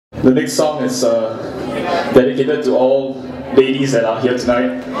The next song is dedicated to all ladies that are here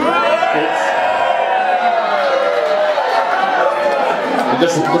tonight.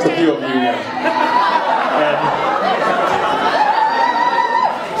 It's just a few of you. Yeah.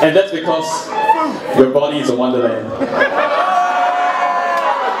 And that's because your body is a wonderland.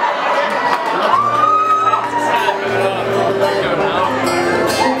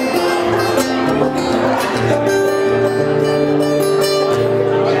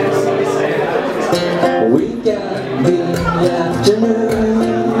 We got the afternoon,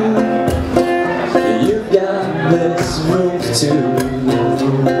 you've got this room too.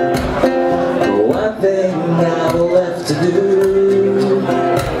 One thing I've left to do,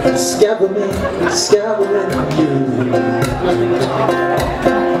 discovering you.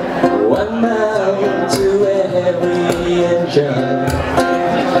 1 mile to every inch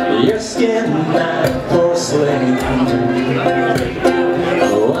of your skin like porcelain.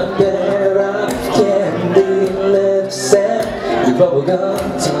 One pair of candy lips and your bubblegum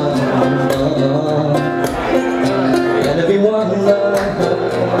tongue. And if you want love,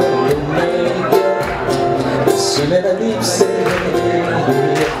 you make it. Swim in a deep sea,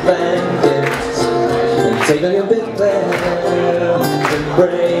 your blankets, and take on your big plans and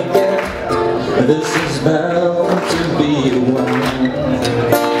break it. This is bound to be one.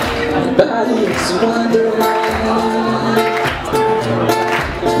 Your body is a wonderland.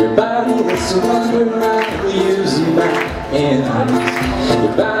 Your body is a wonderland. Using my hands.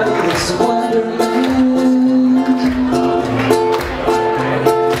 Your body is a wonderland.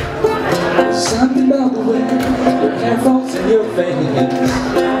 Something about the way your hair falls in your face.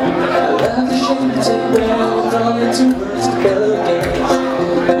 I love the shape you take round on your 2 words to pillowcase.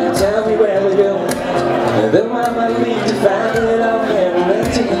 You tell me where we're going, and then I might leave to find it out there.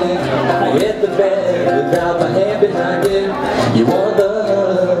 I hit the bed without my hand behind it. You want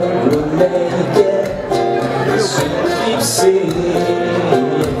love, we'll make it. So keep seeing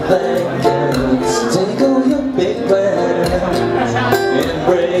blankets. Take all your big plans and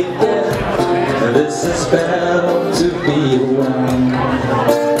break them. This is bound to be one.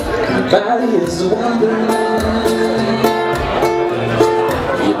 Your body is a wonderland.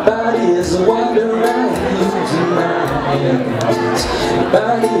 Your body is a wonderland. Using my hands. Your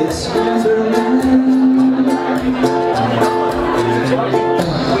body is a wonderland.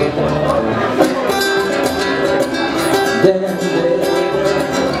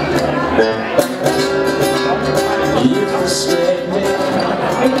 You frustrate me.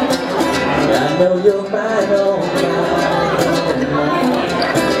 I know you're mine, oh mine.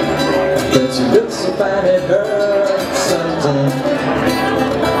 But you look so fine, it hurts sometimes.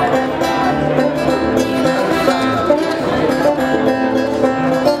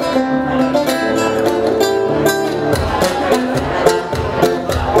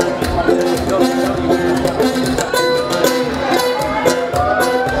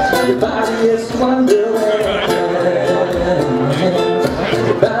 Your body is wonderland.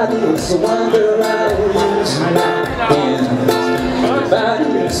 Your body is a wonderland. Using my hands. Your body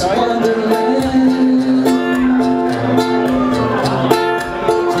is a wonderland.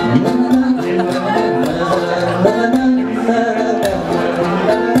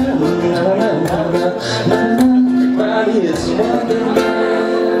 Your body is a wonderland.